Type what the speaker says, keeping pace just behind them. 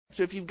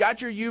So if you've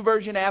got your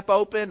YouVersion app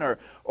open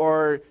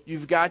or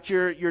you've got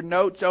your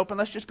notes open,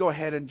 let's just go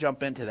ahead and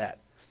jump into that.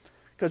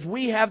 Because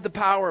we have the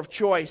power of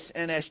choice,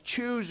 and as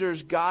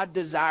choosers, God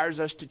desires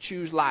us to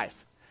choose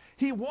life.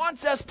 He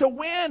wants us to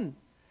win.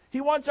 He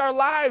wants our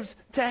lives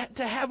to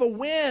have a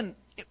win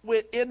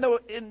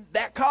in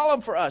that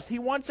column for us. He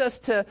wants us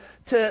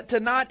to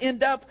not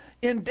end up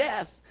in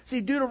death.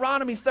 See,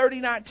 Deuteronomy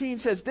 30:19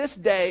 says, "This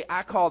day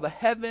I call the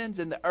heavens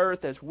and the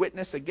earth as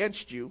witness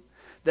against you,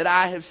 that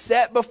I have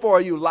set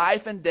before you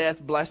life and death,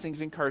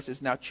 blessings and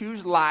curses. Now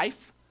choose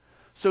life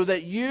so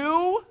that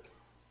you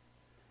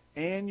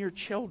and your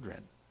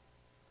children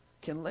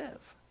can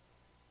live."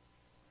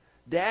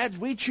 Dads,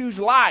 we choose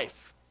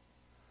life,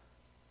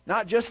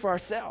 not just for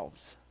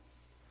ourselves,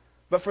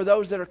 but for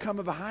those that are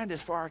coming behind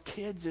us, for our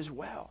kids as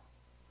well.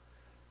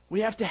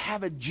 We have to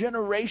have a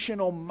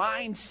generational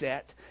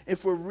mindset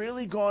if we're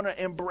really going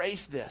to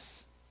embrace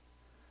this.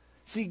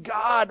 See,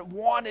 God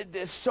wanted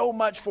this so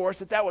much for us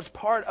that was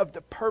part of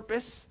the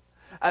purpose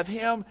of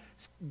Him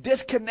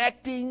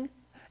disconnecting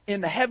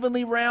in the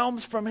heavenly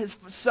realms from His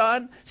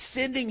Son,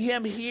 sending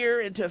Him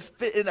here in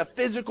a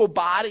physical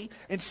body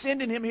and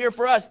sending Him here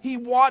for us. He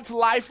wants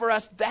life for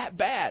us that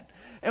bad.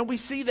 And we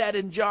see that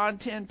in John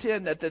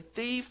 10:10, that the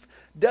thief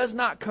does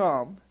not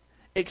come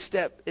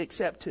except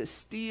to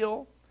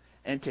steal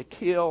and to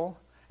kill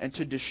and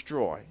to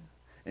destroy.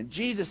 And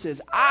Jesus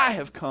says, "I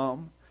have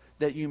come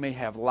that you may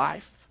have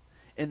life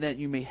and that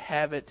you may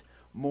have it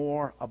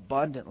more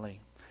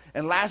abundantly."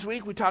 And last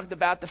week we talked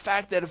about the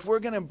fact that if we're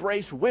going to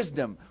embrace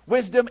wisdom,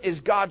 wisdom is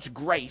God's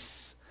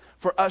grace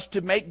for us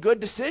to make good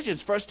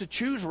decisions, for us to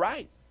choose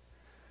right.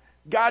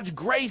 God's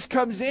grace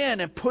comes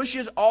in and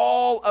pushes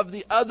all of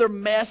the other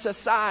mess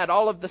aside,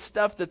 all of the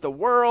stuff that the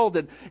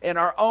world and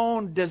our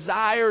own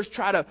desires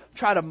try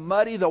to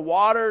muddy the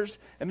waters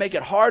and make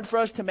it hard for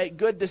us to make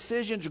good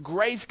decisions.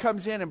 Grace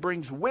comes in and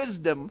brings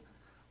wisdom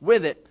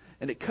with it,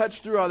 and it cuts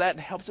through all that and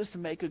helps us to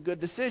make a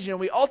good decision. And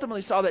we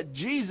ultimately saw that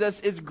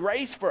Jesus is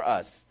grace for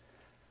us.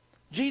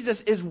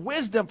 Jesus is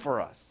wisdom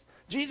for us.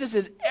 Jesus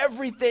is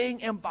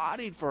everything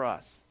embodied for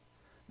us.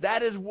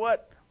 That is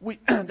what we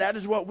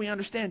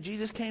understand.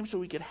 Jesus came so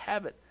we could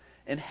have it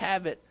and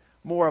have it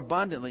more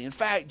abundantly. In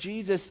fact,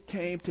 Jesus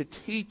came to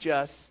teach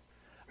us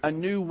a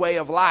new way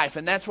of life.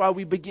 And that's why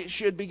we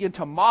should begin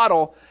to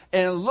model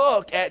and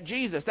look at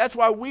Jesus. That's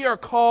why we are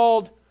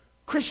called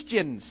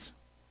Christians.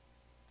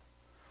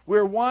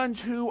 We're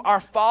ones who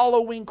are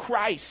following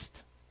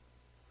Christ.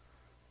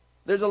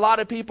 There's a lot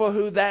of people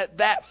who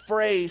that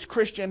phrase,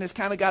 Christian, has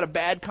kind of got a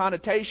bad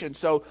connotation.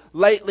 So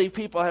lately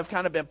people have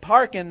kind of been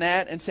parking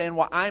that and saying,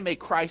 well, I'm a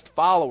Christ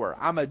follower.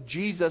 I'm a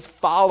Jesus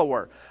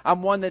follower.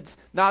 I'm one that's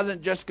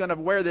not just going to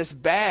wear this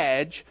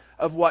badge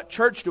of what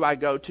church do I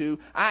go to.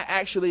 I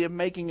actually am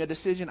making a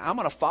decision. I'm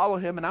going to follow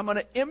Him and I'm going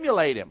to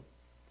emulate Him.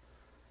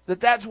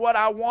 That's what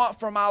I want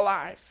for my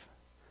life.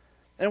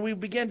 And we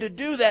begin to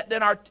do that,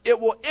 then it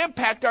will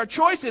impact our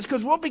choices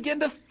because we'll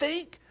begin to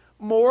think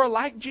more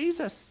like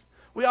Jesus.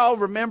 We all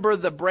remember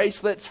the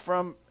bracelets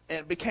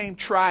it became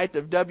trite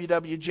of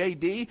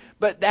WWJD,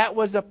 but that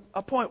was a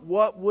point.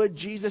 What would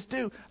Jesus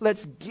do?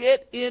 Let's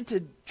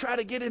try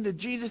to get into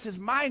Jesus'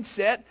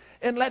 mindset,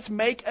 and let's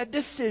make a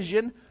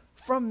decision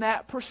from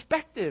that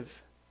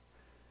perspective.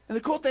 And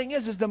the cool thing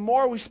is the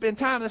more we spend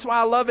time, that's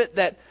why I love it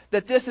that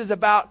this is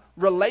about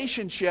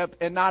relationship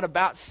and not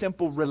about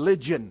simple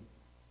religion.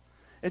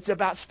 It's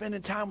about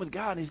spending time with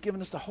God. He's given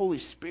us the Holy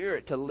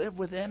Spirit to live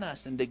within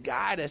us and to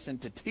guide us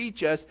and to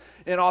teach us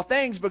in all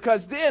things.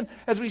 Because then,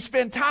 as we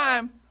spend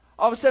time,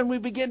 all of a sudden we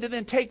begin to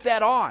then take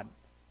that on.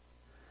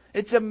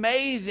 It's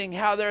amazing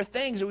how there are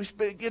things that we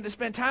begin to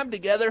spend time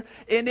together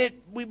and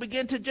we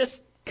begin to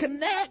just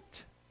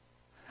connect.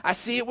 I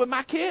see it with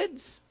my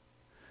kids.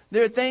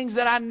 There are things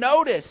that I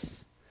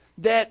notice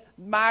that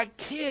my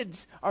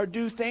kids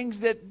do things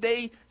that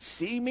they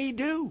see me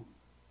do.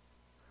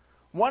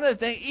 One of the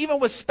things, even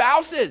with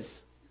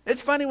spouses,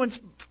 it's funny when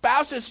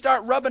spouses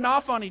start rubbing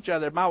off on each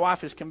other. My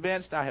wife is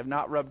convinced I have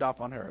not rubbed off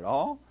on her at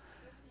all.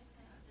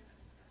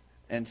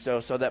 And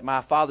so that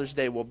my Father's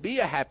Day will be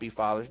a happy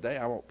Father's Day,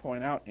 I won't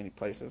point out any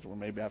places where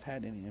maybe I've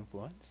had any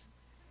influence.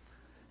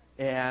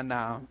 And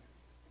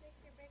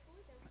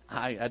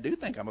I do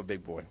think I'm a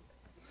big boy.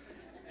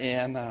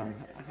 And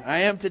I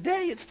am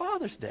today. It's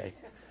Father's Day.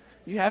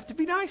 You have to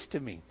be nice to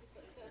me.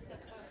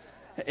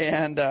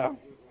 And in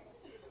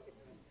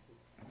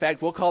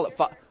fact, we'll call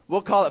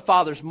it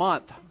Father's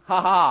Month.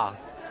 Ha ha.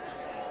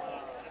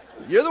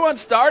 You're the one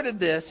started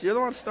this.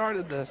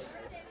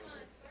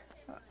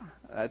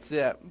 That's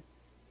it.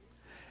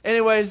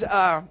 Anyways,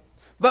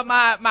 but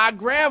my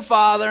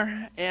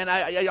grandfather, and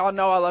y'all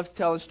know I love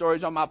telling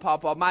stories on my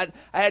papa.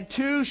 I had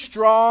two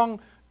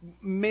strong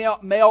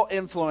male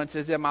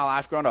influences in my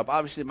life growing up.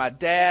 Obviously, my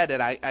dad,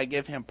 and I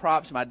give him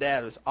props. My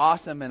dad was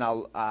awesome, and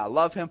I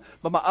love him.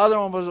 But my other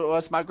one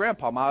was my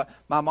grandpa,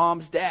 my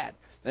mom's dad.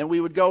 Then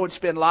we would go and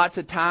spend lots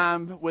of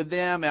time with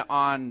them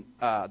on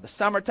the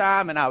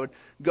summertime, and I would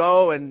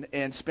go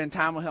and spend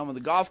time with him on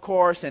the golf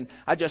course, and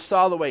I just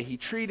saw the way he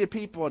treated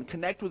people and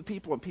connected with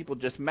people, and people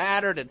just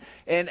mattered,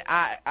 and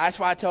that's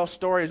why I tell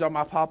stories on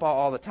my papa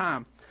all the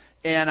time.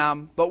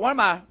 And but one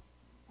of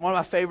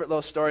my favorite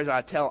little stories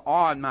I tell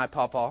on my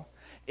papa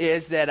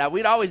is that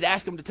we'd always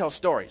ask him to tell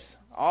stories.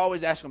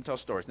 Always ask him to tell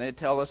stories. And they'd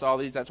tell us all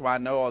these. That's why I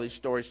know all these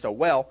stories so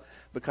well,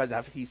 because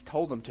he's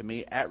told them to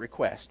me at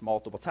request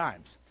multiple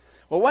times.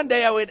 Well, one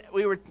day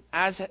we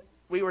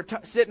were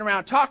sitting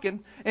around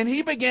talking, and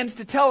he begins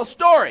to tell a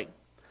story.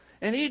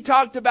 And he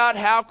talked about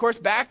how, of course,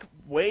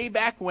 way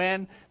back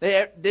when,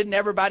 didn't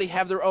everybody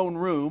have their own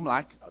room,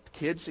 like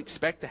kids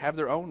expect to have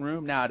their own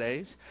room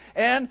nowadays.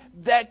 And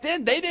back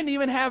then, they didn't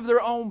even have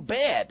their own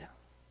bed.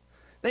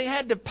 They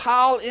had to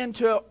pile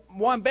into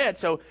one bed.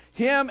 So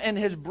him and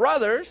his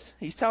brothers,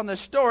 he's telling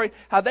this story,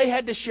 how they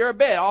had to share a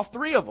bed, all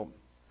three of them.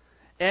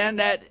 And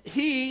that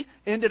he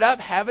ended up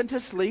having to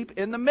sleep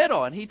in the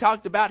middle. And he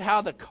talked about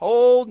how the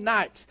cold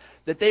nights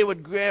that they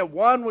would grab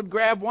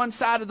one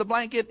side of the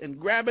blanket and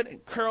grab it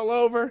and curl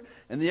over,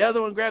 and the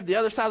other one grab the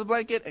other side of the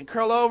blanket and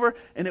curl over,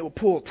 and it would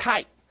pull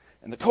tight.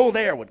 And the cold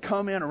air would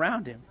come in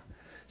around him.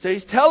 So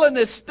he's telling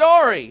this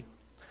story.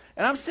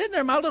 And I'm sitting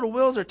there, my little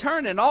wheels are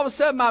turning, and all of a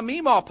sudden my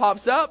Meemaw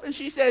pops up, and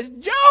she says,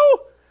 "Joe,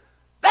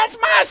 that's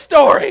my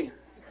story.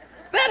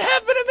 That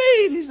happened to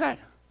me." And he's like,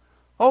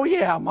 "Oh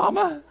yeah,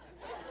 Mama.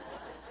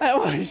 That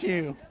was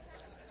you."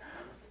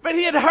 But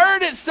he had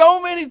heard it so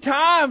many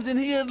times, and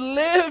he had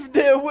lived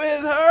it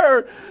with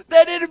her,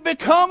 that it had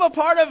become a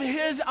part of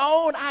his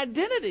own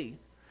identity.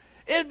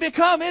 It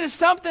is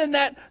something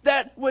that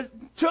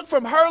took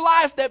from her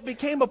life that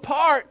became a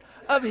part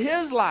of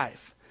his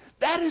life.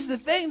 That is the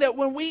thing, that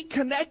when we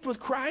connect with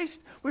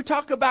Christ, we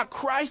talk about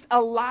Christ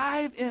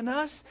alive in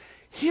us,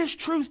 his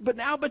truth, but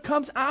now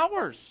becomes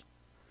ours.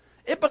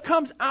 It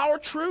becomes our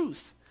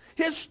truth.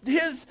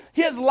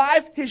 His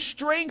life, his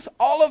strength,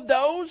 all of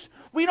those,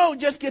 we don't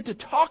just get to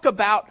talk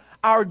about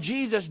our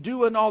Jesus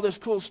doing all this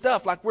cool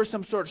stuff like we're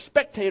some sort of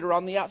spectator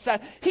on the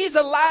outside. He's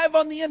alive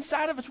on the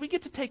inside of us. We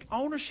get to take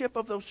ownership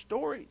of those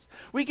stories.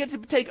 We get to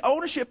take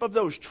ownership of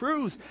those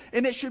truths,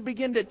 and it should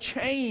begin to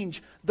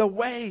change the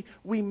way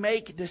we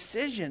make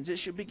decisions. It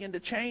should begin to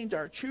change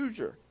our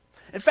chooser.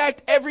 In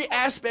fact, every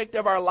aspect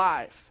of our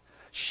life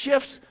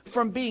shifts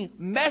from being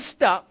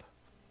messed up,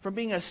 from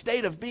being a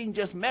state of being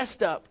just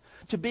messed up,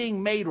 to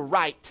being made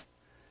right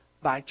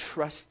by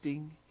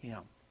trusting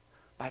him,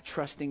 by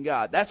trusting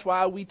God. That's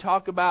why we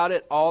talk about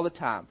it all the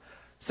time.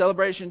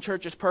 Celebration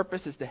Church's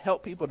purpose is to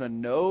help people to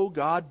know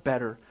God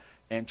better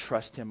and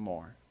trust him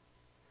more.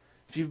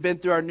 If you've been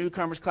through our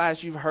newcomers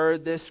class, you've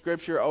heard this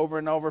scripture over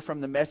and over from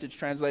the Message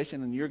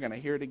translation, and you're going to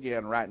hear it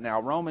again right now.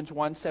 Romans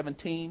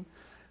 1:17.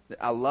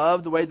 I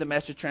love the way the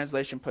Message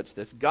translation puts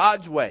this.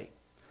 God's way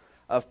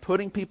of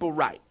putting people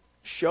right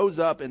shows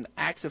up in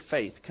acts of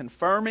faith,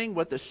 confirming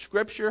what the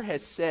Scripture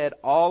has said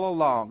all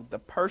along. The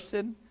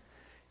person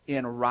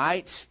in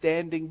right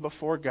standing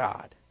before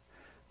God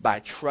by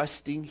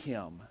trusting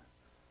him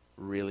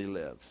really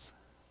lives.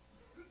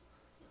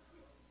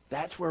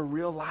 That's where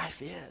real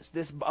life is.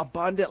 This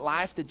abundant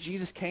life that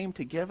Jesus came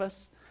to give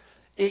us,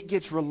 it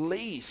gets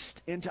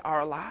released into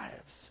our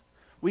lives.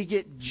 We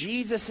get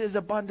Jesus'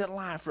 abundant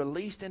life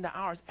released into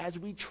ours as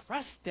we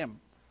trust him.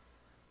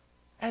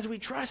 As we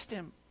trust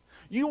him.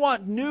 You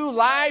want new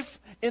life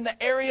in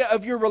the area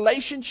of your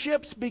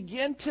relationships?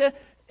 Begin to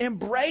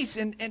embrace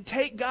and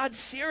take God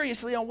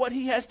seriously on what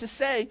he has to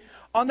say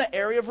on the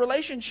area of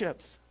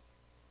relationships.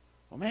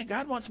 Well, man,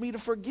 God wants me to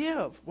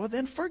forgive. Well,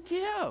 then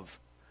forgive.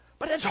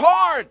 But it's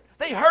hard.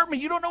 They hurt me.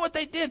 You don't know what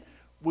they did.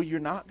 Well, you're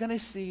not going to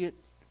see it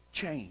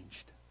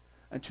changed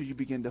until you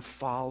begin to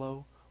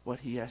follow what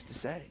he has to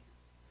say.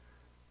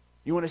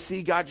 You want to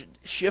see God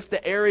shift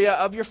the area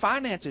of your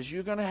finances.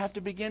 You're going to have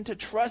to begin to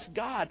trust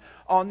God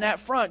on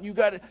that front. You've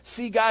got to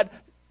see God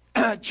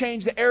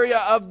change the area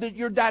of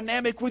your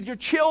dynamic with your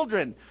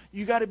children.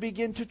 You got to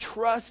begin to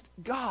trust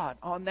God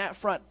on that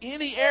front.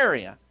 Any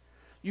area,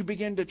 you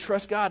begin to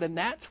trust God. And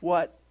that's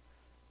what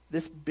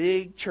this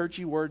big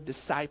churchy word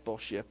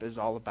discipleship is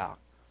all about.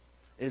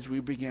 Is we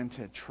begin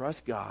to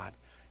trust God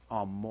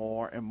on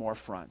more and more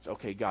fronts.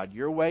 Okay, God,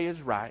 your way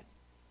is right.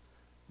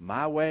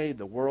 My way,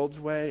 the world's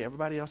way,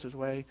 everybody else's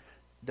way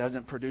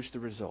doesn't produce the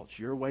results.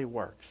 Your way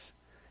works.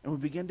 And we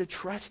begin to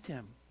trust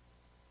him.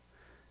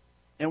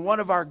 And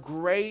one of our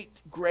great,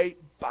 great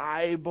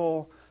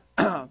Bible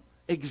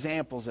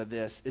examples of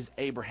this is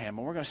Abraham.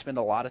 And we're going to spend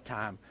a lot of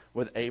time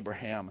with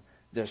Abraham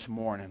this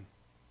morning.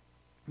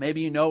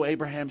 Maybe you know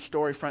Abraham's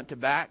story front to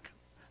back.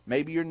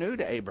 Maybe you're new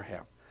to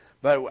Abraham.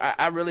 But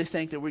I really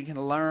think that we can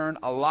learn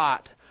a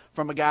lot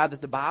from a guy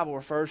that the Bible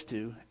refers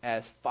to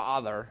as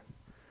Father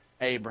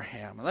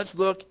Abraham. And let's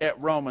look at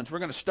Romans. We're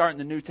going to start in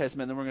the New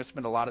Testament, then we're going to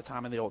spend a lot of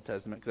time in the Old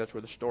Testament because that's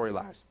where the story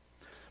lies.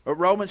 But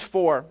Romans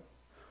 4,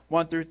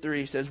 1 through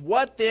 3 says,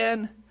 "What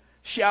then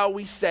shall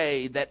we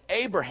say that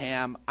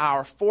Abraham,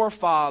 our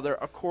forefather,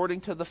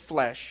 according to the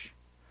flesh,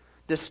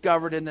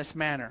 discovered in this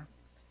manner?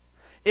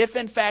 If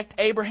in fact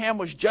Abraham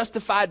was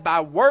justified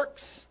by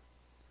works,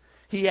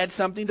 he had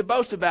something to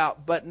boast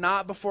about, but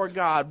not before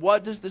God.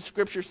 What does the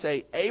scripture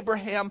say?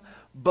 Abraham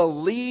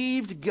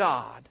believed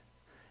God,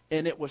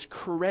 and it was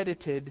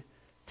credited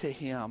to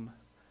him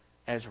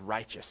as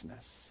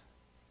righteousness.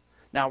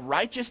 Now,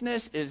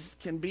 righteousness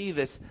can be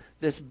this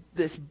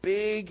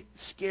big,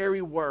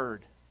 scary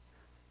word.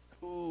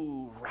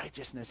 Ooh,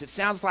 righteousness. It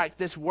sounds like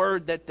this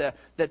word that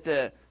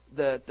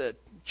the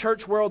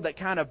church world that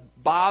kind of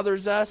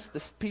bothers us,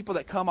 the people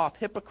that come off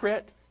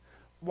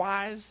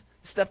hypocrite-wise,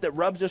 stuff that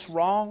rubs us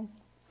wrong.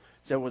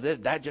 So, well,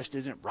 that just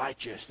isn't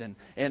righteous. And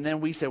then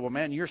we say, well,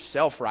 man, you're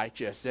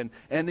self-righteous.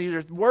 And these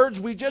are words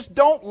we just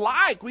don't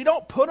like. We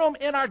don't put them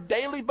in our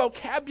daily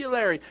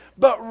vocabulary.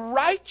 But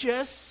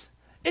righteous,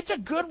 it's a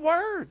good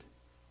word.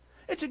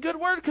 It's a good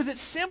word because it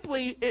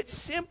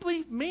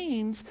simply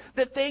means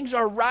that things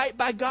are right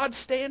by God's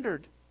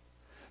standard.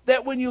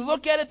 That when you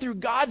look at it through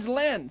God's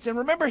lens, and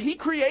remember, He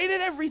created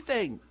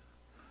everything.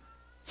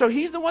 So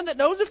He's the one that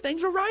knows if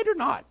things are right or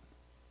not.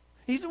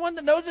 He's the one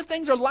that knows if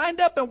things are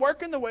lined up and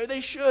working the way they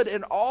should.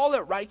 And all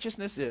that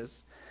righteousness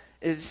is,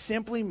 it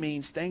simply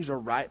means things are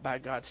right by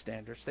God's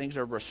standards. Things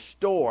are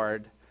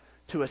restored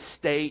to a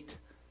state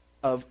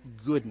of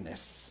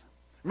goodness.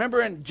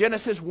 Remember in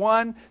Genesis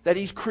 1 that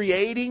He's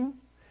creating,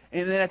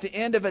 and then at the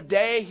end of a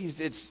day,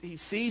 He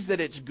sees that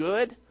it's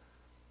good.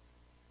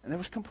 And it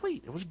was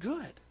complete. It was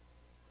good.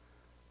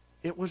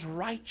 It was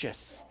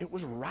righteous. It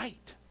was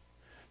right.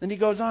 Then He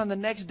goes on the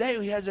next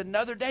day. He has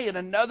another day and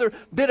another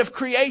bit of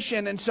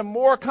creation, and some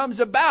more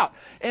comes about.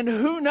 And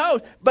who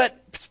knows?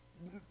 But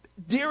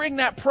during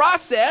that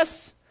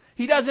process,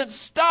 He doesn't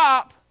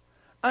stop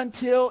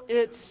until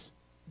it's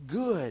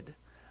good,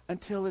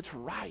 until it's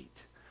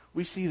right.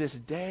 We see this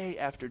day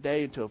after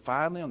day until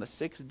finally on the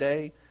sixth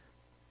day,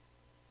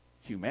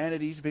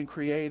 humanity's been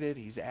created.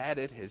 He's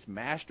added His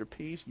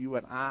masterpiece. You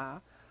and I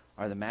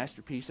are the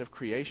masterpiece of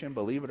creation,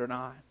 believe it or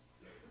not.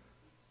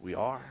 We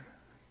are.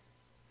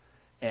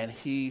 And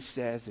He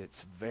says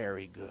it's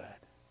very good.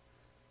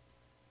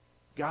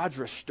 God's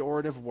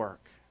restorative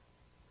work,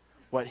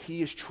 what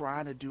He is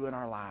trying to do in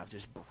our lives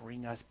is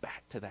bring us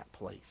back to that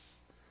place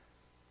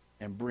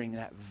and bring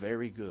that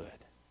very good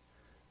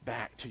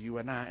back to you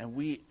and I. And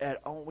we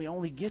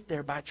only get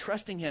there by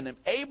trusting Him. And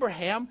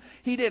Abraham,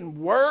 he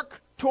didn't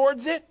work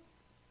towards it.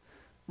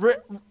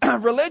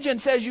 Religion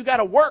says you got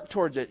to work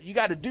towards it. You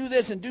got to do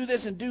this and do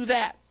this and do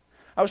that.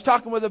 I was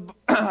talking with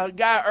a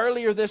guy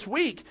earlier this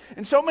week,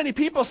 and so many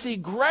people see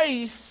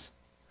grace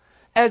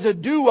as a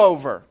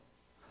do-over.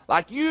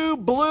 Like you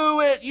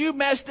blew it, you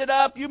messed it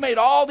up, you made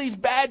all these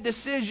bad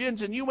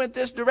decisions, and you went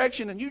this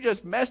direction, and you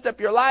just messed up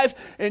your life,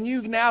 and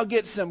you now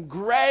get some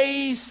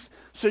grace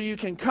so you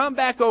can come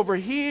back over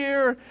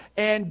here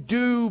and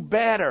do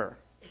better.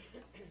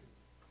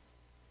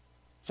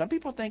 Some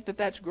people think that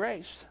that's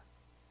grace.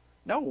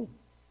 No.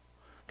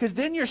 Because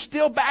then you're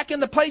still back in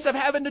the place of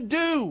having to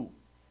do.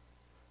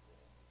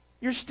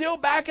 You're still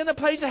back in the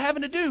place of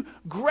having to do.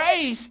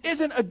 Grace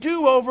isn't a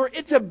do-over,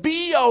 it's a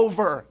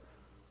be-over.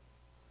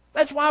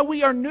 That's why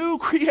we are new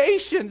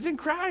creations in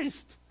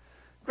Christ.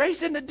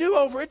 Grace isn't a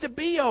do-over, it's a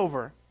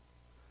be-over.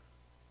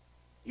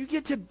 You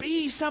get to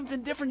be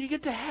something different. You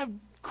get to have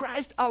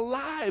Christ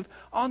alive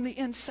on the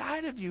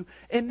inside of you.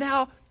 And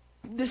now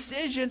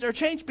decisions are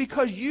changed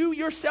because you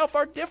yourself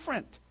are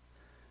different.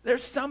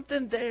 There's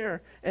something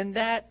there, and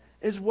that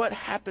is what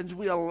happens.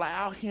 We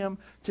allow Him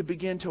to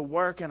begin to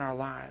work in our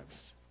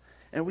lives.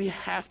 And we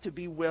have to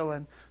be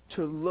willing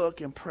to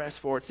look and press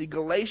forward. See,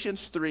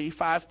 Galatians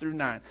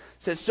 3:5-9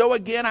 says, so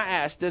again I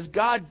ask, does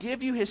God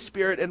give you His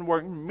Spirit and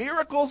work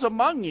miracles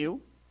among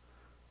you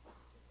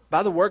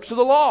by the works of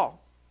the law,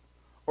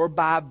 or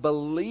by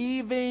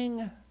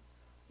believing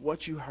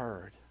what you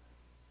heard?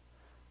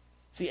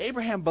 See,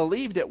 Abraham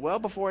believed it well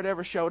before it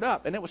ever showed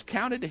up, and it was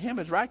counted to him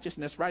as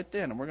righteousness right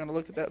then. And we're going to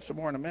look at that some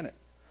more in a minute.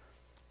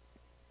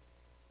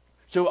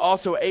 So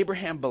also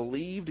Abraham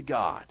believed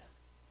God,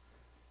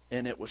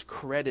 and it was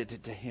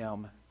credited to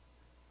him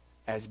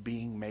as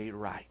being made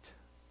right.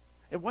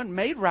 It wasn't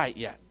made right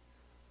yet,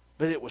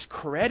 but it was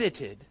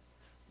credited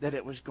that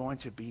it was going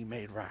to be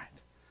made right.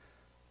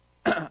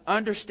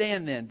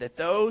 Understand then that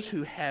those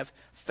who have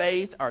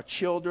faith are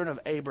children of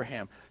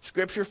Abraham.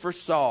 Scripture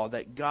foresaw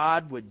that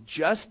God would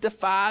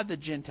justify the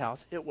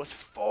Gentiles. It was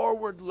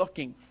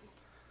forward-looking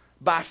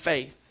by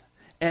faith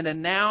and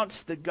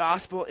announced the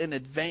gospel in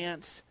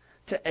advance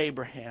to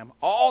Abraham.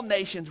 All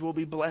nations will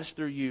be blessed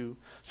through you,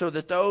 so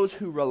that those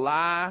who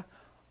rely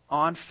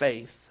on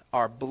faith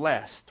are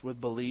blessed with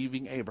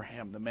believing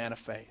Abraham, the man of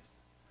faith.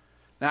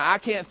 Now, I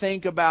can't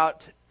think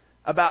about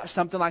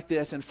something like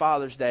this in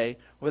Father's Day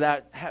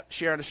without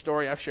sharing a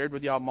story I've shared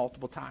with y'all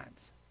multiple times.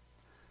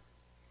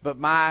 But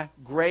my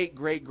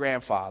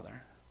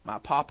great-great-grandfather, my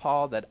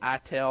pawpaw that I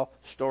tell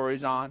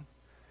stories on,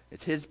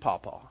 it's his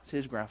pawpaw, it's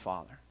his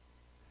grandfather.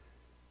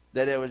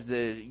 That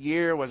the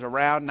year was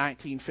around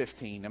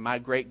 1915, and my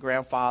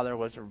great-grandfather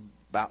was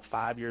about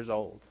 5 years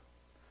old.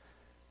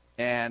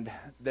 And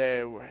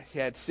he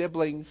had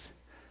siblings,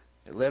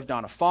 they lived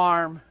on a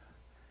farm,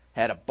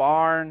 had a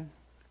barn,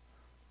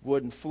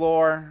 wooden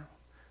floor,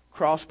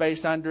 crawl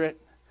space under it.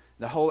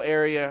 The whole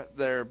area,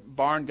 their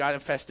barn got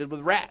infested with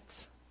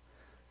rats.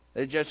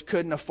 They just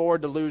couldn't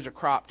afford to lose a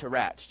crop to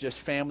rats. Just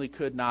family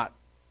could not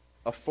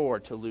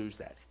afford to lose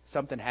that.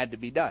 Something had to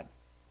be done.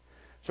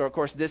 So, of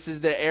course, this is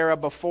the era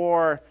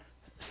before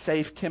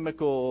safe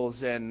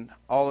chemicals and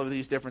all of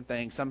these different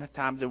things.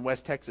 Sometimes in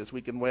West Texas,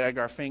 we can wag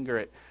our finger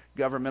at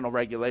governmental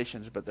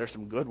regulations, but there's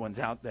some good ones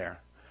out there.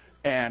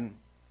 And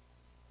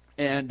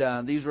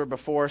these were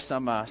before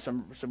some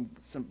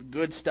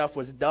good stuff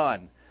was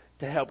done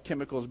to help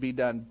chemicals be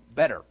done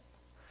better.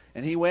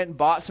 And he went and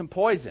bought some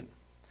poison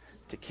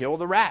to kill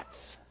the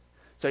rats.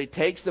 So he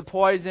takes the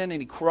poison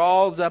and he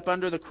crawls up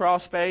under the crawl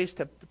space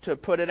to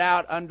put it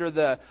out under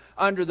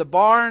the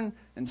barn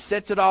and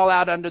sets it all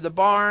out under the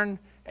barn.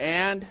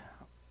 And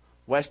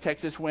West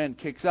Texas wind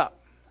kicks up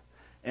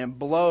and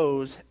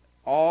blows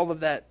all of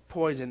that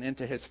poison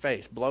into his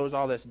face, blows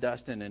all this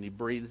dust in, and he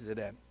breathes it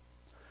in.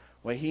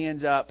 Well, he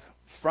ends up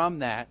from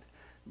that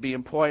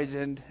being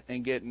poisoned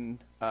and getting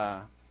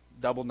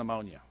double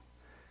pneumonia.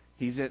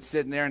 He's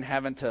sitting there and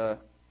having to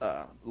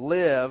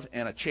live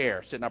in a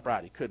chair, sitting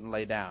upright. He couldn't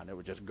lay down. It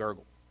would just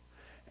gurgle.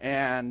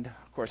 And,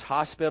 of course,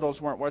 hospitals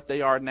weren't what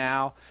they are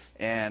now,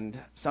 and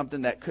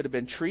something that could have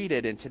been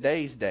treated in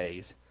today's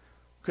days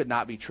could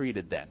not be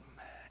treated then.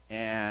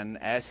 And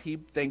as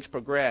things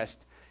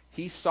progressed,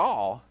 he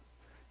saw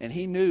and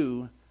he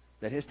knew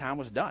that his time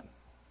was done.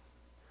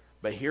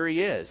 But here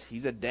he is.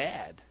 He's a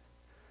dad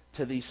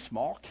to these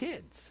small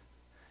kids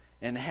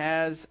and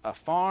has a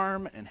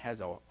farm and has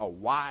a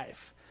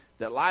wife,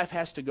 that life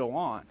has to go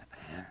on.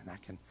 And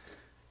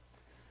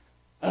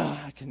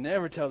I can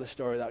never tell the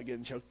story without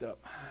getting choked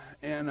up.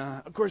 And,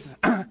 of course,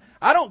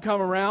 I don't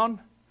come around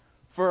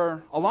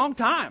for a long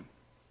time.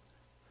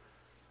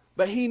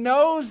 But he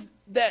knows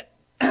that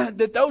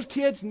that those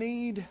kids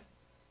need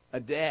a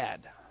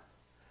dad.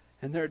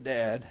 And their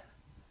dad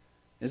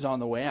is on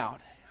the way out.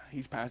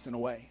 He's passing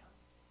away.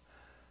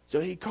 So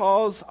he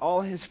calls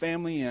all his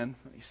family in.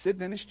 He's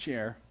sitting in his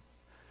chair.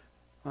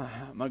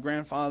 My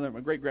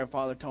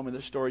great-grandfather told me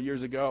this story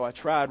years ago. I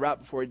tried right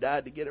before he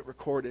died to get it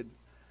recorded.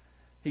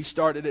 He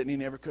started it and he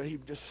never could. He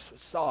just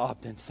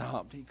sobbed and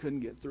sobbed. He couldn't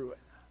get through it.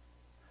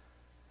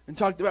 And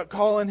talked about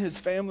calling his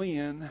family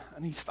in.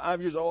 And he's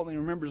 5 years old and he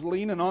remembers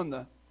leaning on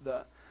the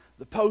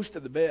post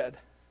of the bed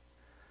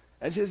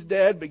as his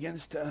dad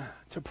begins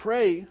to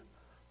pray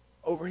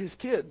over his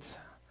kids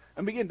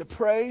and begin to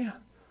pray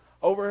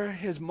over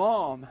his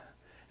mom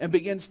and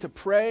begins to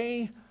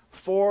pray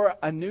for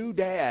a new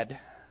dad,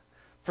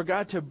 for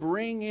God to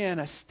bring in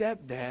a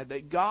stepdad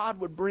that God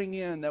would bring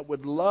in that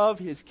would love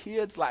his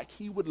kids like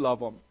he would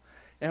love them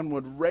and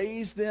would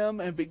raise them,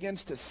 and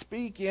begins to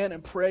speak in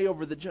and pray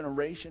over the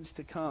generations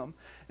to come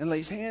and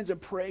lays hands and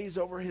prays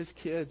over his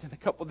kids. And a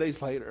couple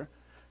days later,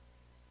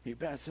 he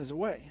passes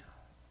away.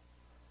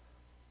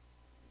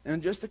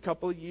 And just a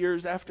couple of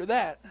years after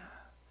that,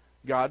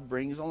 God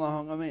brings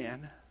along a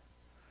man,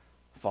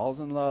 falls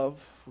in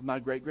love with my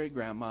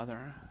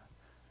great-great-grandmother,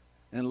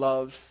 and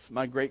loves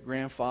my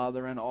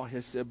great-grandfather and all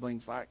his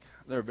siblings like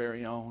their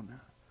very own,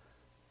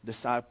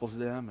 disciples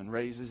them and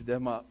raises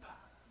them up.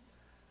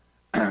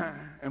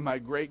 And my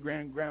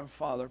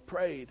great-grandfather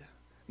prayed,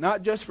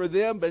 not just for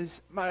them, but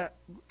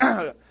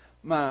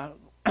my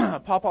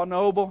Papa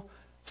Noble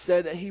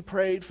said that he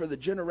prayed for the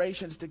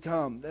generations to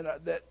come,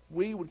 that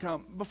we would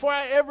come. Before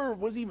I ever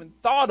was even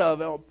thought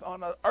of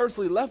on an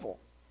earthly level,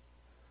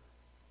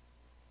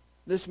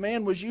 this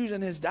man was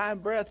using his dying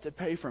breath to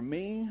pay for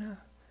me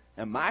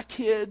and my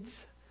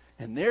kids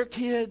and their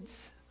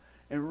kids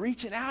and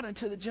reaching out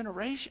into the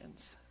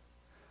generations.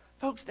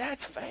 Folks,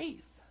 that's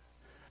faith.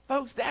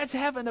 Folks, that's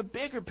having a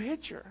bigger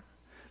picture.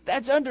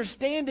 That's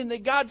understanding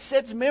that God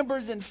sets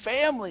members in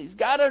families.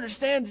 God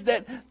understands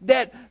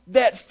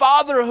that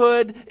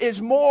fatherhood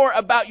is more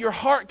about your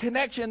heart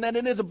connection than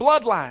it is a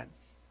bloodline.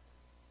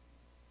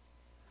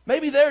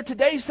 Maybe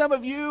today some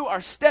of you are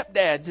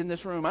stepdads in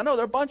this room. I know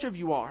there are a bunch of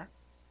you are.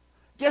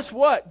 Guess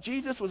what?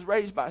 Jesus was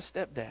raised by a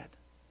stepdad.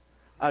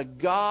 A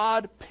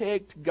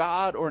God-picked,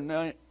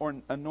 God-anointed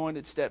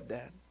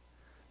stepdad.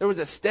 There was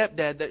a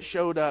stepdad that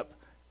showed up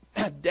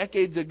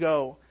decades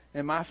ago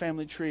in my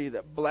family tree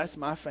that blessed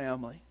my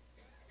family.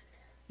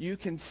 You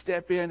can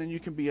step in and you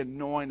can be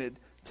anointed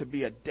to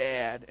be a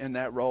dad in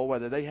that role,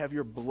 whether they have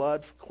your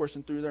blood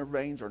coursing through their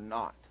veins or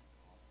not.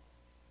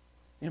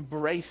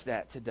 Embrace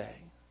that today.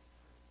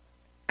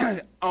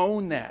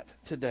 Own that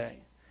today.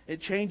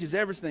 It changes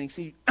everything.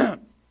 See,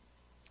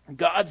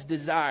 God's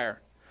desire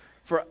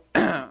for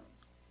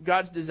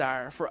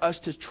us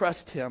to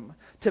trust Him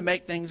to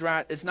make things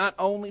right is not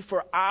only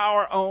for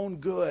our own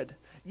good.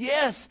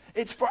 Yes,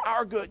 it's for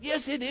our good.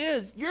 Yes, it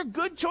is. Your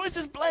good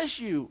choices bless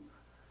you.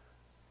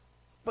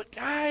 But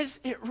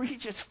guys, it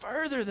reaches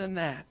further than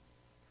that.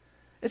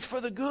 It's for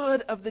the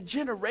good of the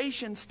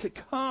generations to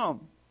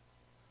come.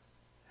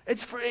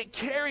 It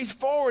carries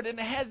forward and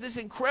it has this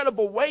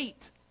incredible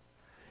weight.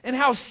 And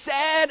how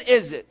sad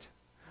is it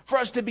for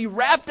us to be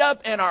wrapped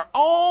up in our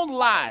own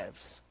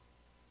lives,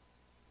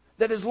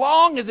 that as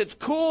long as it's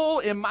cool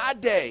in my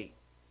day,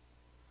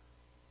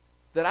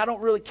 that I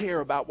don't really care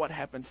about what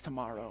happens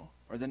tomorrow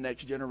or the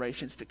next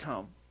generations to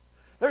come.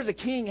 There's a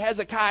king,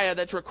 Hezekiah,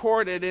 that's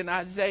recorded in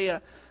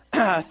Isaiah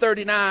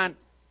 39.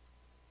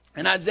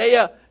 And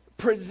Isaiah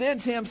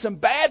presents him some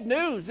bad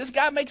news. This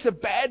guy makes a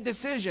bad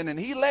decision, and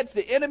he lets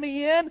the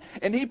enemy in,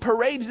 and he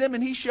parades them,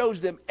 and he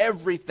shows them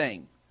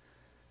everything.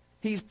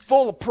 He's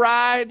full of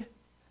pride.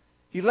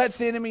 He lets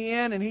the enemy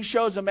in, and he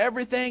shows them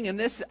everything. And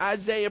this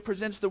Isaiah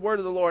presents the word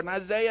of the Lord. And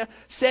Isaiah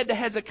said to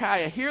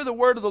Hezekiah, "Hear the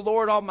word of the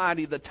Lord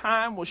Almighty. The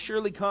time will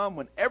surely come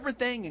when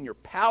everything in your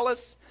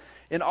palace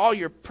and all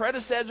your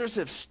predecessors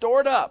have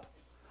stored up,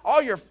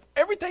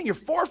 everything your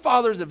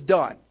forefathers have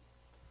done,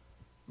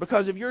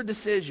 because of your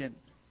decision.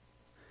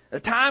 The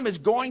time is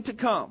going to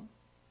come.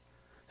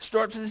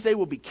 Stored up to this day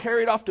will be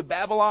carried off to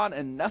Babylon,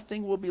 and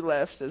nothing will be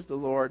left, says the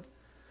Lord.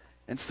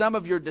 And some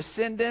of your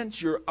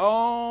descendants, your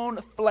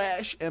own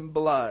flesh and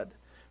blood,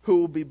 who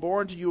will be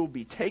born to you, will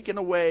be taken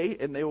away,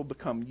 and they will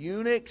become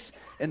eunuchs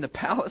in the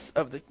palace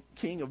of the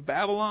king of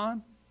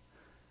Babylon."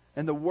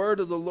 And the word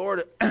of the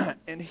Lord,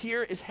 and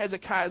here is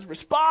Hezekiah's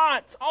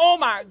response. Oh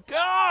my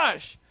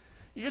gosh!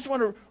 You just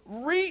want to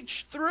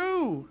reach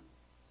through.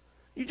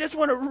 You just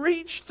want to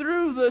reach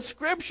through the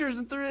scriptures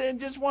and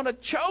just want to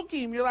choke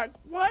him. You're like,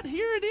 what?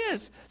 Here it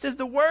is. It says,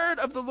 "The word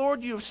of the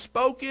Lord you have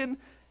spoken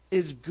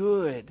is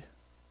good."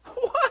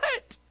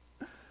 What?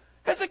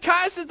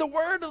 Hezekiah says, the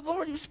word of the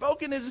Lord you've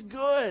spoken is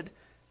good.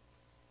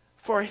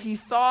 For he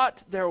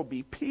thought there will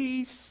be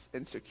peace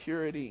and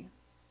security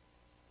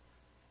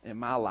in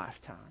my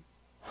lifetime.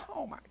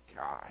 Oh my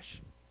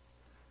gosh.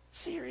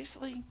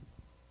 Seriously?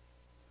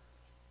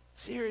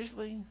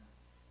 Seriously?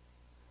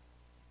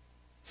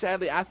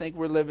 Sadly, I think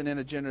we're living in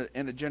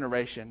a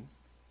generation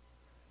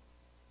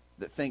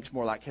that thinks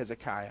more like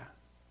Hezekiah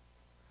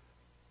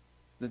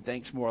than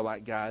thinks more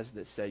like guys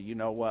that say, you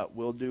know what,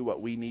 we'll do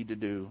what we need to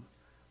do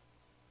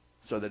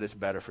so that it's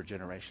better for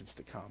generations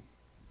to come.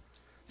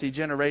 See,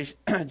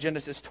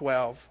 Genesis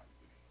 12,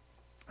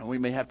 and we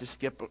may have to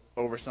skip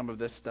over some of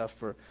this stuff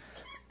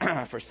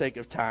for sake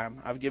of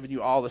time. I've given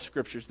you all the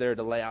scriptures there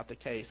to lay out the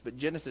case. But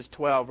Genesis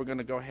 12, we're going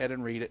to go ahead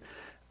and read it.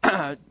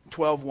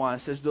 12:1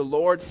 says, "The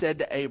Lord said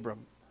to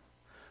Abram,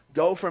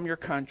 go from your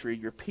country,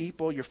 your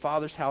people, your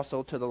father's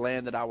household to the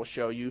land that I will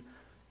show you.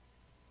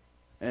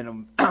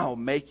 And I will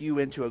make you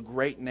into a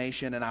great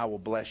nation, and I will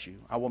bless you.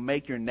 I will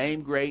make your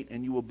name great,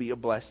 and you will be a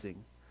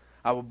blessing.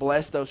 I will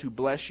bless those who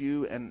bless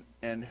you,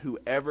 and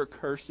whoever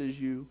curses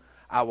you,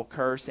 I will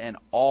curse, and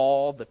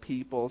all the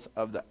peoples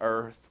of the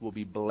earth will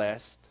be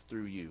blessed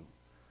through you."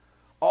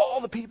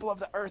 All the people of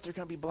the earth are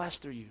going to be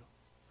blessed through you.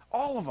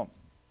 All of them.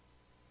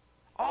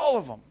 All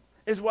of them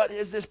is what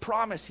is this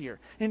promise here.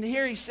 And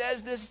here he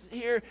says this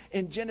here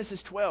in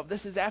Genesis 12.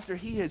 This is after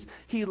he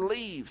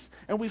leaves.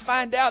 And we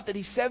find out that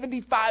he's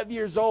 75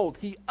 years old.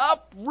 He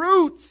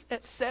uproots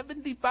at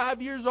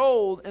 75 years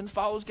old and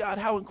follows God.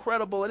 How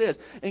incredible it is.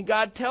 And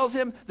God tells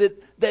him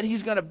that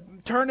he's going to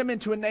turn him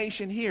into a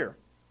nation here.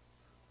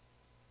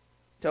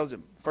 Tells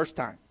him, first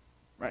time,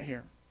 right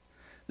here.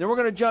 Then we're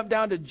going to jump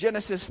down to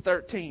Genesis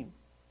 13.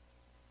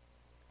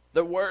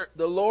 The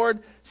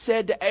Lord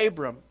said to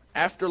Abram,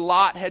 after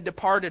Lot had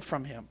departed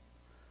from him.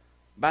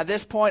 By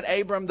this point,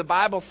 Abram, the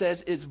Bible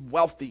says, is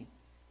wealthy.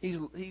 He's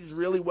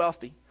really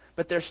wealthy.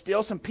 But there's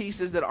still some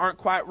pieces that aren't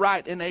quite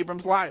right in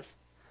Abram's life.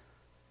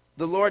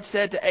 The Lord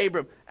said to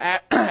Abram,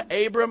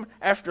 Abram,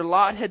 after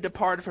Lot had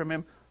departed from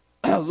him,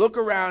 look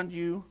around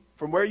you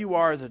from where you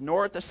are, the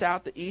north, the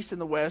south, the east,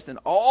 and the west, and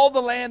all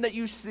the land that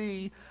you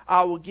see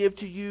I will give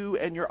to you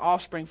and your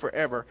offspring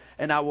forever.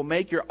 And I will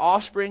make your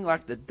offspring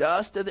like the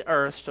dust of the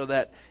earth, so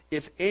that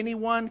if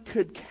anyone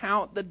could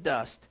count the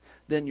dust,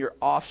 then your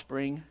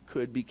offspring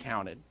could be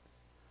counted.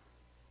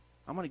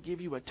 I'm going to give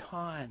you a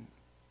ton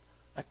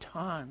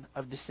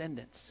of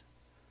descendants.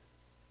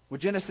 Well,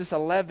 Genesis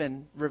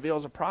 11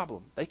 reveals a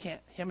problem.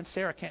 Him and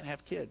Sarah can't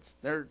have kids.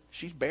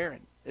 She's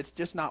barren. It's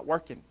just not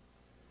working.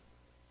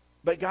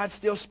 But God's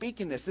still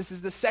speaking this. This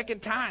is the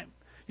second time.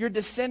 Your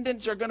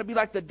descendants are going to be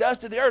like the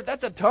dust of the earth.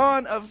 That's a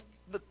ton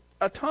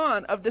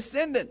of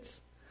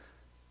descendants.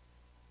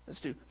 Let's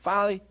do.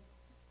 Finally,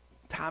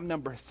 time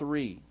number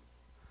 3.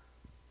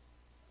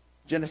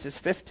 Genesis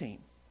 15,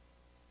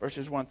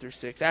 verses 1 through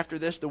 6. After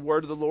this, the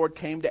word of the Lord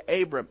came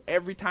to Abram.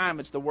 Every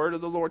time it's the word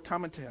of the Lord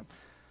coming to him.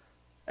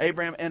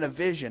 Abram in a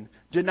vision.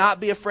 Do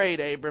not be afraid,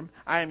 Abram.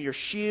 I am your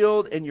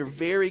shield and your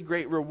very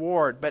great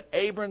reward. But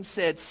Abram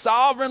said,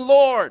 Sovereign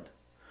Lord,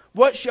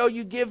 what shall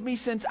you give me,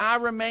 since I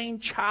remain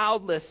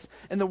childless?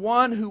 And the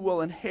one who will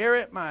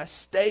inherit my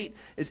estate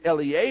is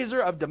Eliezer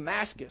of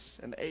Damascus.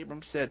 And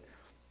Abram said,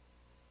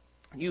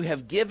 you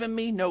have given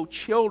me no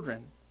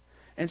children,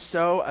 and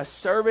so a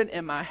servant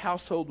in my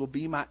household will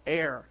be my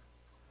heir.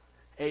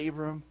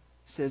 Abram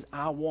says,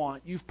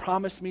 you've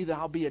promised me that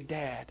I'll be a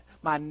dad.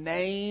 My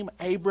name,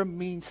 Abram,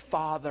 means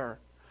father.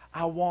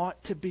 I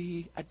want to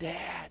be a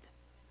dad.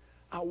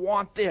 I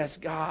want this,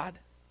 God.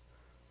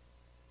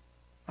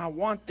 I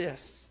want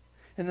this.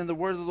 And then the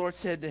word of the Lord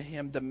said to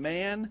him, the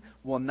man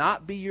will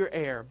not be your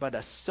heir, but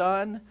a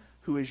son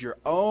who is your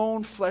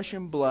own flesh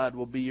and blood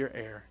will be your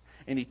heir.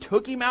 And he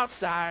took him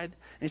outside,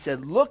 and he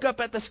said, look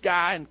up at the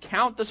sky and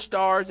count the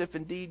stars, if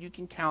indeed you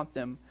can count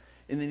them.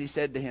 And then he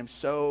said to him,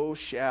 so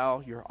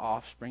shall your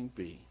offspring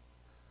be.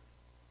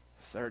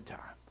 Third time.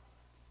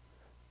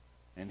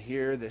 And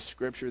here, this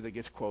scripture that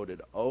gets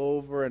quoted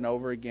over and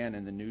over again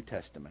in the New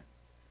Testament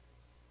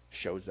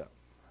shows up.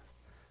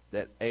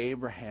 That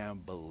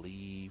Abraham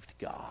believed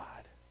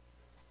God,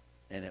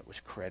 and it was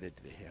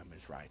credited to him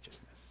as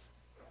righteousness.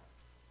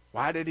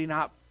 Why did he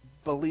not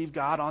believe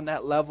God on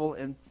that level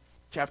in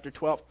chapter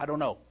 12? I don't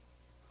know.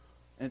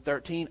 In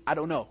 13, I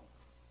don't know.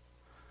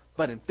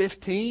 But in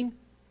 15,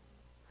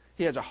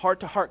 he has a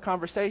heart-to-heart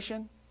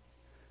conversation,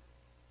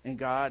 and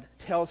God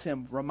tells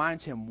him,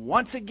 reminds him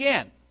once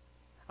again,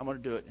 I'm going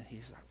to do it. And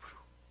he's like,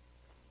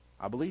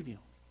 I believe you.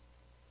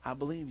 I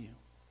believe you.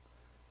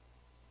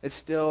 It's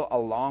still a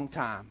long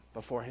time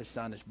before his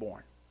son is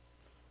born.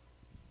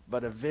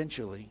 But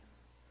eventually,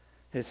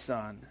 his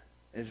son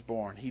is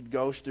born. He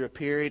goes through a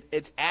period.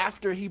 It's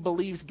after he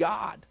believes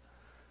God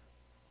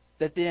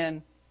that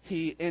then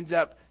he ends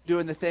up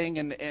doing the thing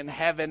and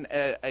having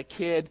a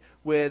kid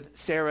with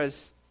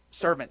Sarah's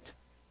servant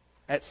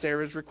at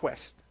Sarah's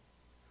request.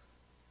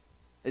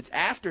 It's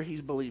after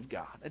he's believed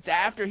God. It's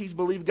after he's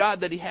believed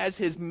God that he has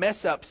his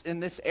mess-ups in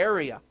this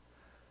area.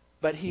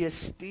 But he has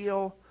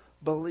still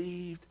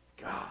believed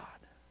God.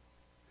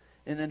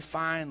 And then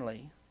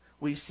finally,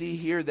 we see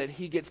here that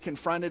he gets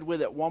confronted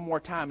with it one more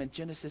time in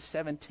Genesis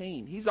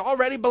 17. He's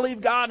already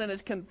believed God and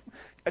it's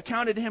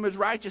accounted to him as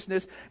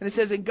righteousness. And it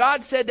says, and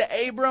God said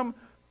to Abram,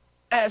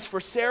 as for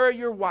Sarah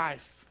your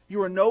wife,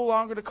 you are no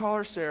longer to call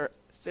her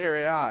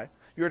Sarai.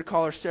 You are to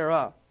call her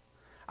Sarah.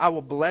 I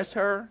will bless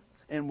her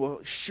and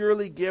will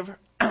surely give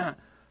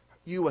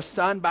you a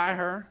son by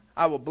her.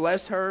 I will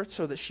bless her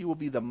so that she will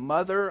be the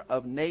mother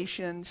of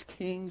nations.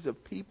 Kings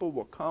of people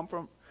will come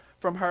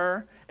from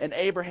her. And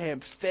Abraham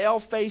fell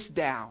face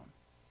down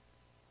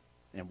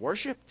and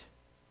worshipped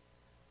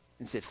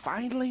and said,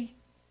 finally,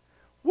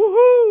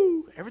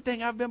 woohoo!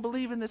 Everything I've been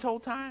believing this whole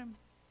time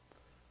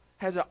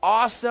has an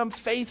awesome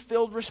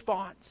faith-filled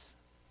response.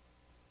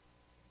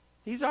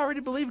 He's already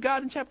believed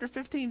God in chapter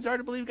 15. He's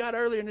already believed God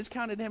earlier and it's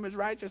counted him as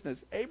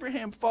righteousness.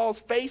 Abraham falls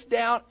face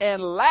down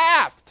and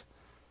laughed.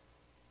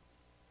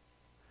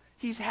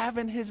 He's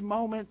having his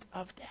moment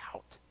of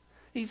doubt.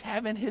 He's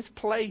having his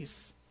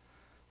place.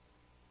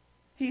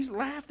 He's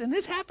laughed, and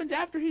this happens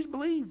after he's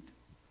believed.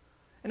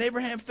 And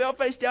Abraham fell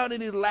face down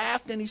and he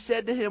laughed, and he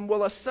said to him,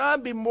 will a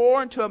son be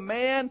born to a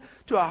man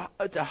to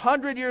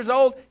 100 years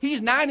old?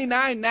 He's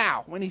 99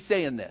 now when he's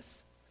saying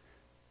this.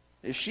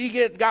 If she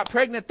got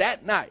pregnant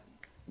that night,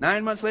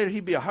 9 months later,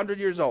 he'd be 100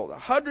 years old.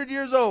 100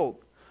 years old.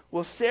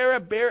 Will Sarah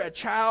bear a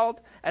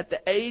child at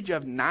the age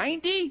of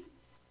 90?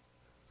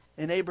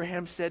 And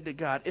Abraham said to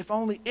God, if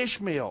only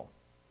Ishmael,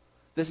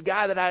 this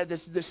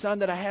son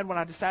that I had when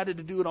I decided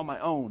to do it on my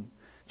own,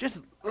 just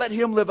let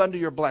him live under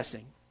your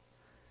blessing.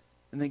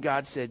 And then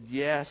God said,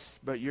 yes,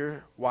 but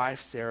your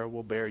wife Sarah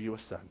will bear you a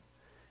son,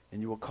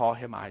 and you will call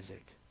him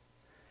Isaac,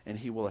 and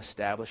he will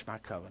establish my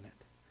covenant,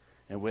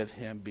 and with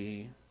him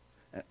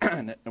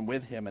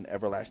an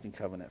everlasting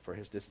covenant for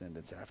his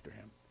descendants after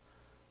him.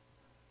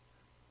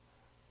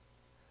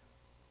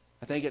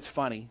 I think it's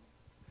funny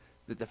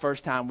that the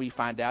first time we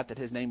find out that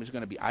his name is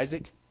going to be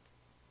Isaac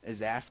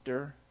is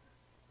after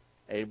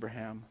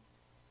Abraham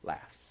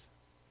laughs.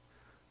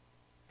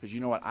 Because you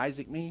know what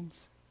Isaac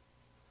means?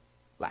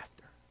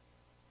 Laughter.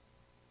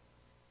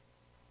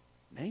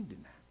 Named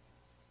him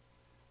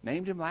that.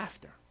 Named him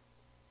laughter.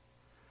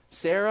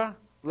 Sarah,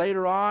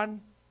 later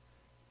on,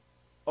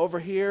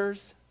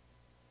 overhears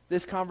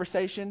this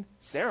conversation.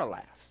 Sarah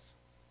laughs.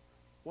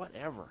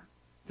 Whatever.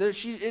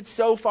 It's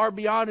so far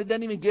beyond, it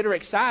doesn't even get her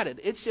excited.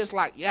 It's just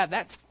like, yeah,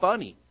 that's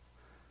funny.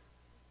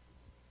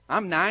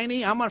 I'm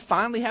 90. I'm going to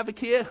finally have a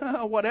kid.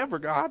 Whatever,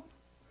 God.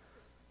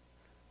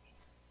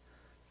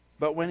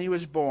 But when he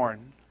was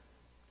born,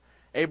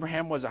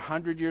 Abraham was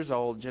 100 years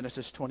old,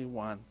 Genesis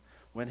 21,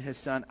 when his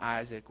son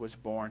Isaac was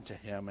born to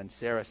him. And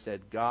Sarah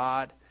said,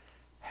 God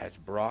has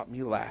brought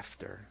me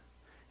laughter,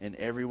 and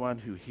everyone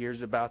who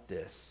hears about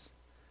this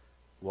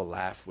will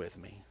laugh with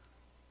me.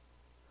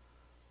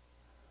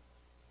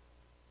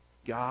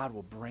 God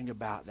will bring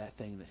about that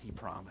thing that he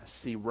promised.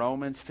 See,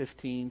 Romans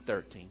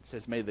 15:13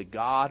 says, may the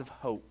God of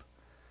hope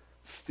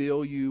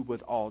fill you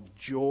with all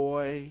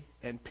joy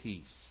and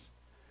peace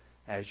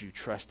as you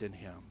trust in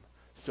him,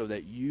 so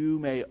that you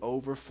may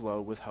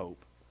overflow with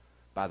hope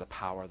by the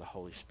power of the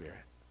Holy Spirit.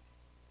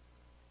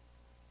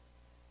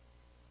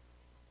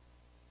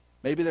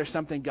 Maybe there's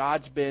something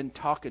God's been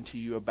talking to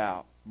you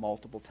about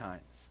multiple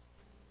times.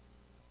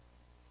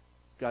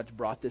 God's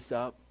brought this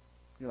up.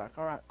 You're like,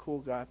 all right, cool,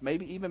 God.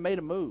 Maybe even made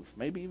a move.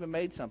 Maybe even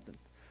made something.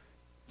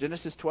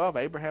 Genesis 12,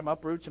 Abraham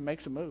uproots and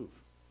makes a move.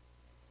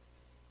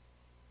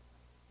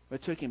 But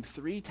it took him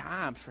 3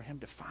 times for him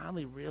to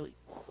finally really,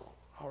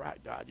 all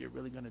right, God, you're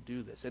really going to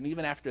do this. And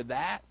even after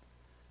that,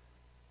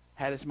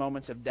 had his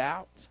moments of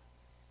doubt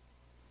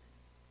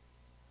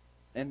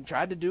and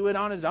tried to do it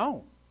on his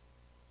own.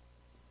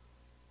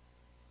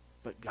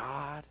 But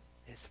God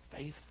is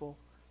faithful.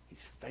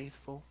 He's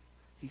faithful.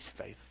 He's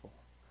faithful.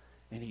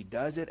 And he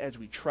does it as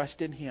we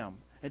trust in him.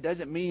 It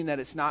doesn't mean that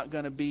it's not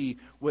going to be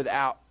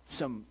without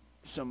some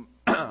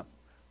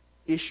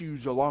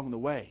issues along the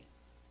way.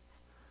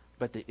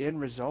 But the end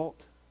result,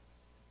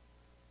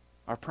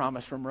 our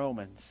promise from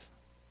Romans,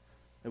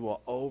 it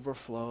will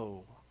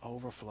overflow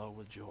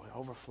with joy,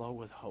 overflow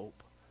with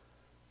hope.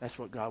 That's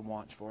what God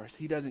wants for us.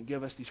 He doesn't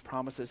give us these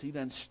promises. He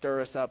doesn't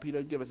stir us up. He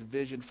doesn't give us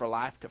vision for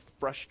life to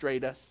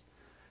frustrate us,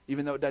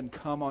 even though it doesn't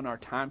come on our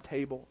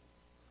timetable.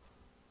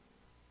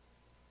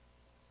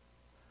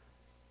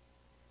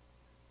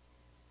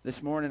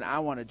 This morning, I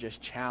want to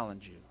just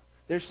challenge you.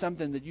 There's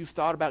something that you've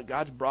thought about.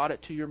 God's brought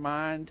it to your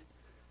mind.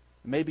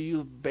 Maybe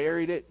you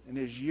buried it, and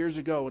it was years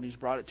ago when he's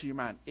brought it to your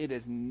mind. It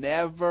is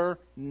never,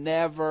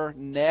 never,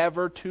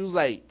 never too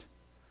late.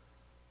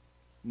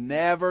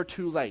 Never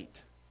too late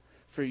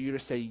for you to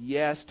say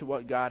yes to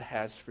what God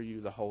has for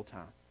you the whole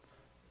time.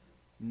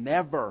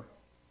 Never.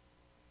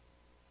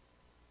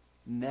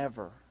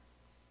 Never.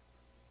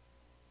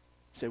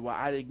 Say, well,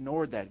 I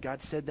ignored that.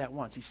 God said that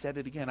once. He said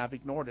it again. I've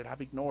ignored it.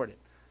 I've ignored it.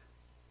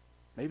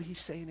 Maybe he's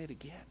saying it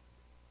again.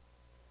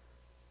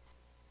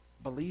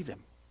 Believe him.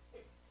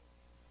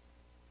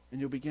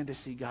 And you'll begin to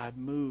see God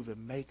move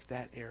and make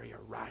that area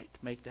right.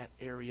 Make that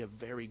area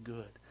very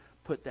good.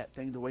 Put that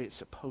thing the way it's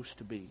supposed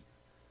to be.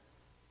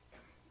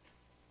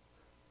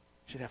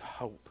 You should have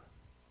hope.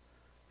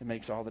 It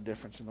makes all the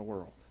difference in the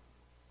world.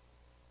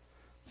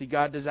 See,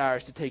 God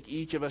desires to take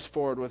each of us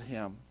forward with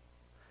him.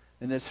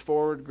 And this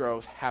forward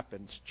growth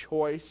happens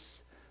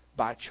choice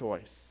by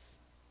choice.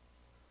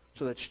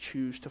 So let's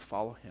choose to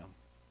follow him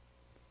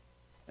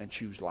and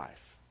choose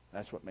life.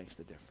 That's what makes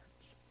the difference.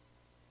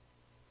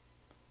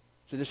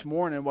 So this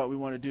morning, what we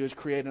want to do is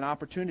create an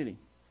opportunity.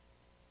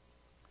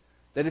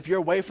 That if you're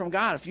away from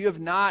God, if you have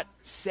not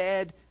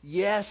said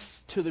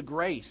yes to the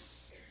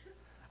grace,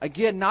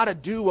 again, not a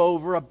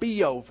do-over, a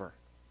be-over.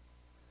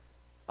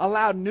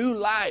 Allow new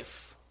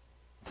life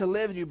to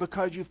live in you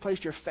because you've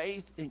placed your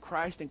faith in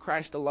Christ and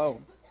Christ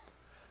alone.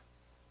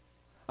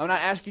 I'm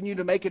not asking you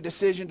to make a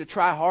decision to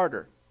try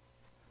harder.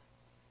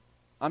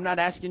 I'm not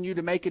asking you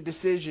to make a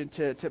decision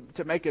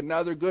to make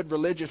another good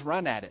religious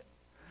run at it.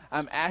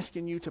 I'm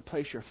asking you to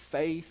place your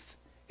faith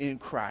in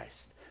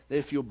Christ. That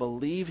if you'll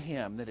believe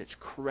him, that it's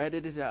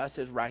credited to us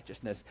as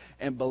righteousness,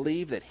 and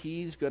believe that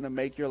he's going to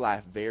make your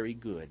life very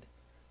good.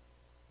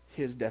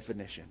 His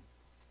definition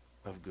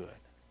of good.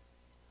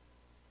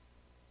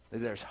 That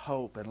there's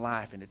hope and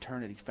life and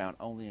eternity found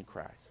only in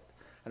Christ.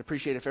 I'd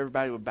appreciate it if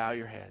everybody would bow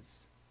your heads.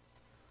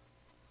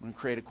 I'm going to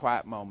create a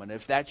quiet moment.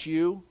 If that's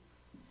you,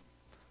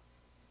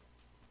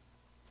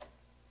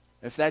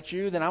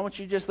 then I want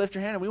you to just lift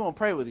your hand and we want to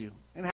pray with you.